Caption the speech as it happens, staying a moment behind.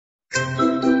Welcome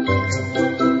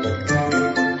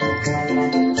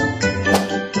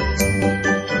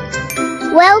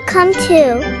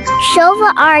to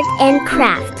Shova Art and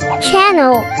Craft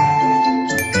channel.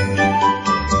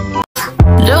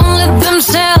 Don't let them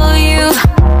sell you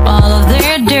all of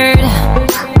their dirt.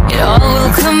 It all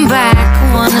will come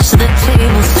back once the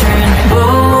tables turn.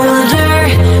 Bolder,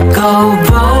 go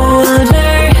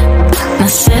bolder. Now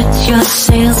set your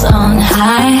sails on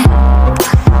high.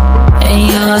 And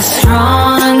you're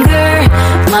stronger,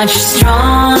 much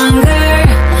stronger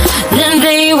than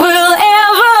they will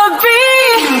ever be.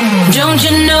 Don't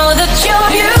you know that you're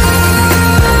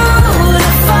beautiful,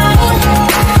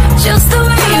 just the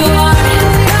way you are,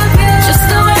 just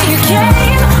the way you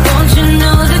came. Don't you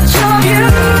know that you're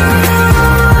beautiful,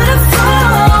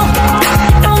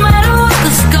 no matter what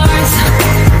the scars,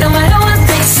 no matter what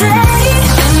they say.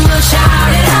 And we'll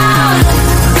shout it out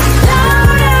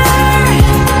louder,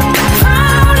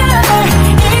 louder.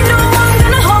 Ain't no one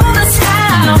gonna hold us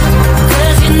down,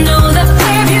 'cause you know that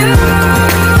we're beautiful,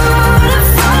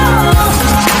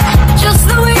 just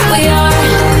the way we are.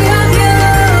 You're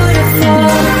beautiful.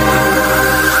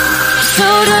 So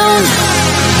don't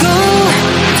go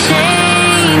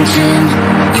changing.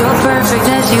 You're perfect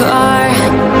as you are,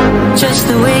 just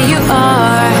the way you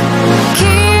are.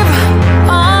 Keep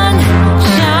on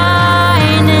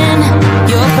shining.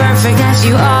 You're perfect as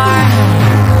you are,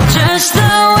 just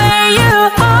the way you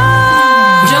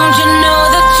are. Don't you know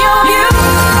that you're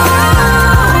beautiful,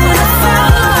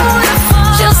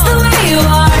 just the way you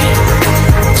are,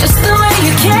 just the way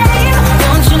you came.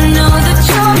 Don't you know that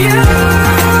you're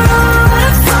beautiful,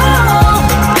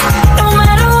 no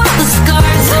matter what the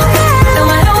scars, no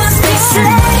matter what they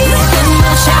say. And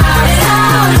we'll shout it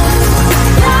out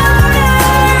louder,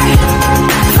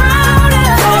 louder.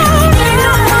 Ain't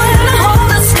no one gonna hold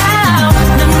us down,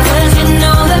 'cause you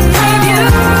know that we're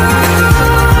beautiful,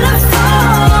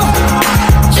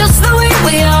 just the way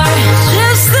we are,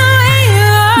 just the way you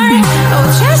are, oh,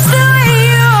 just the way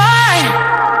you are.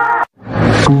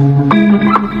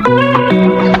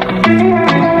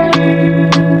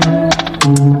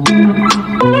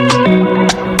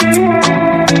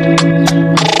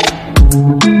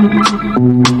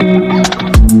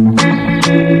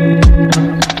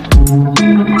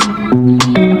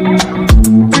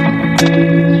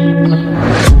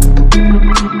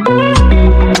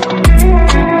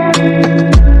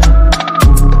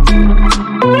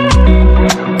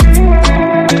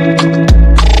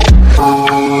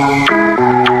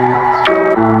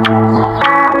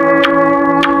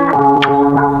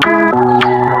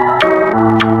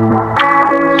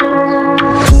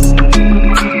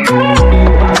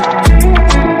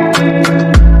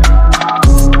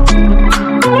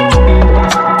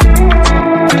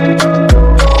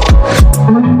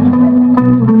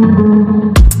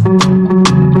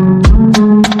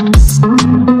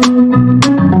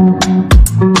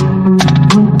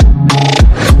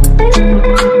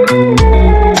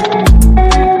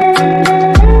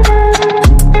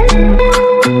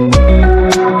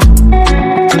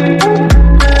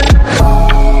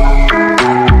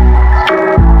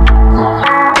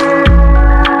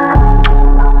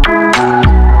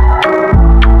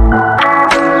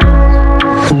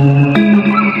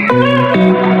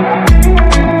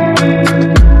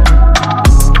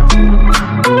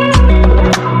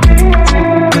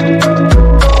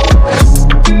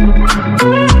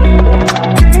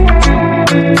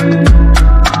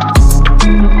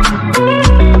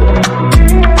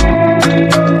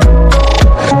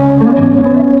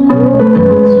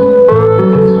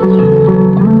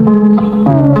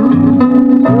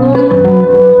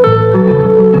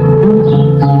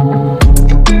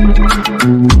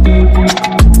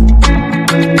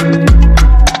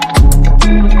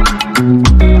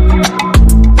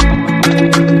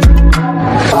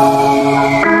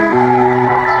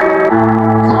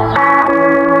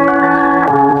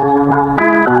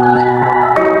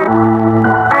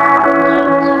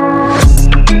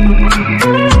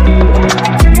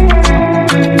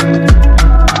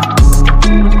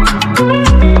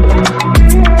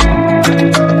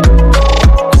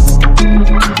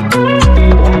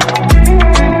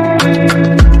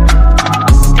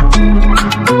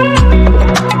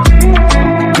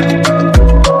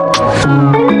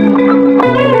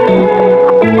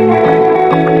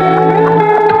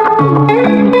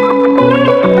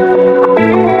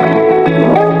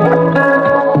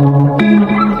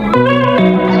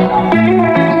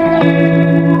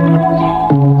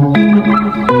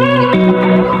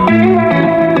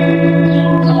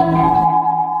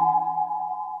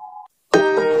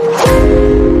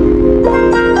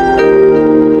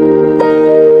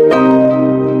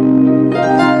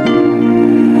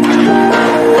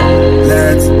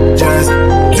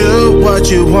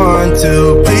 you want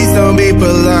to. Please don't be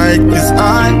polite, cause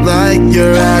I like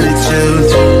your attitude.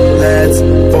 Let's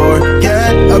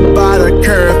forget about a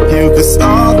curfew, cause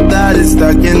all that is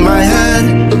stuck in my head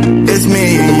is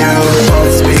me and you.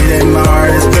 Both speed and my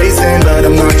heart is racing, but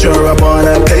I'm not sure I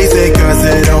wanna face it, cause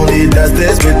it only does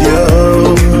this with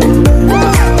you.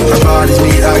 Our bodies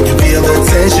meet, I can feel the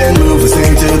tension. Move us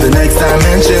into the next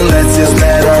dimension. Let's just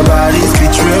let our bodies be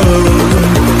true.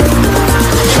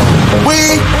 We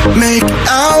make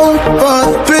out for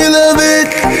the thrill of it,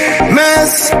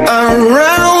 mess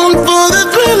around for the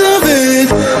thrill of it.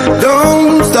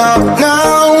 Don't stop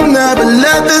now, never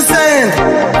let this end.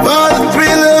 For the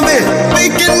thrill of it, we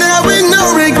can have it,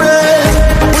 no regret.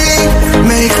 We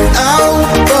make out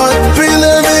for the thrill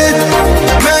of it,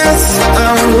 mess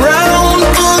around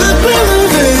for the thrill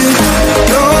of it.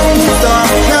 Don't stop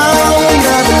now,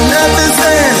 never let this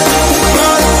end.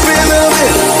 For the thrill of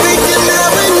it, we can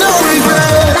have it, no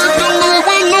regret.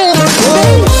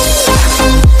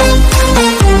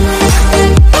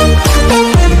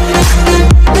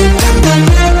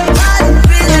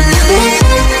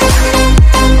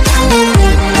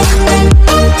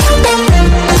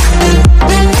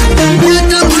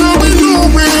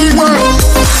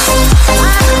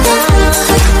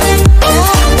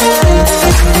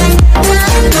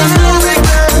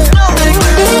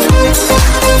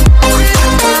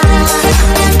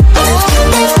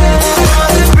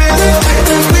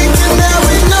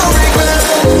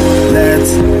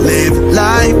 Let's live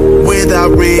life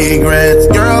without regrets.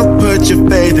 Girl, put your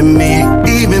faith in me,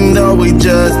 even though we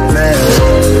just met.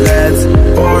 Let's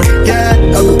forget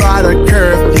about a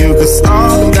curfew, cause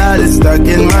all that is stuck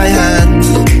in my head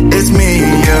is me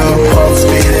and you. Both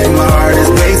speed and my heart is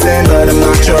racing, but I'm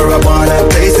not sure I wanna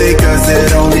face it, cause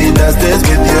it only does this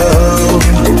with you.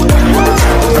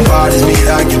 Our bodies meet,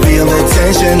 I can feel the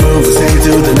tension. Move us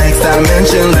into the next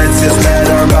dimension. Let's just let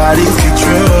our bodies be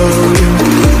true.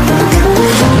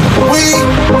 We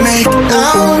make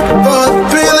out for the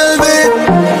thrill of it,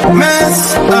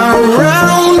 mess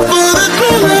around for the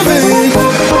thrill of it.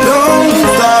 Don't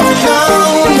stop now,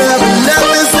 never let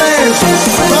this end.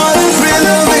 For the thrill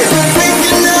of it, we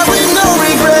can have it, no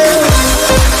regret.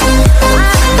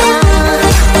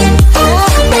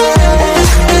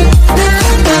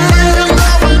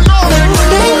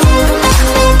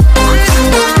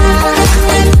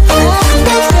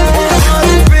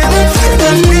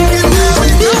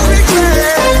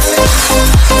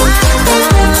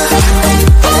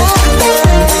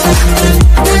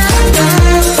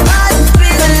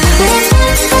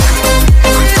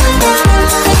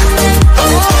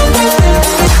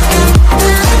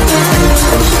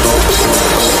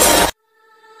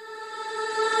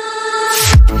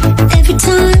 Every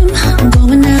time I'm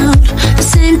going out, the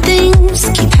same things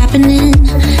keep happening.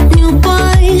 New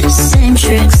boys, same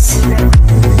tricks.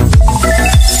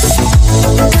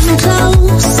 Coming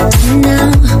close to me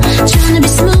now, trying to be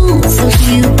smooth. So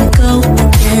here we go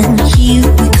again, here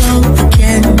we go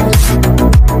again.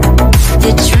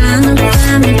 They're trying to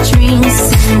buy me drinks,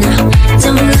 and now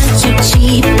don't like your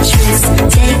cheap tricks.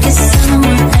 Take us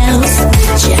somewhere else,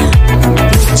 would ya,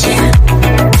 would ya?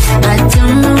 I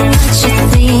don't know what you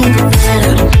think, but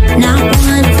I'm not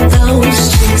one of those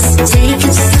chicks. Take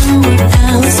it somewhere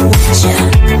else, would ya,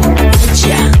 would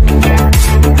ya?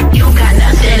 You got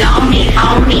nothing on me,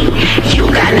 on me. You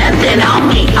got nothing on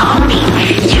me, on me.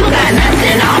 You got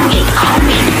nothing on me, on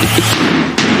me.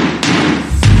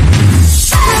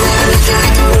 Looking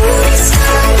like a movie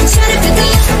star, trying to pick me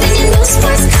up in your new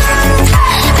sports car.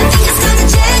 I think it's called a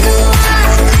Jaguar.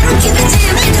 I don't give a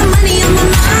damn, I got money on my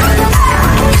mind.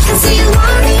 I can see you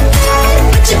want me bad,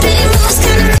 but your pretty moves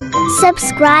kinda.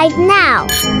 Subscribe now.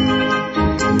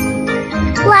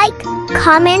 Like,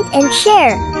 comment, and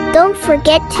share. Don't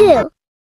forget to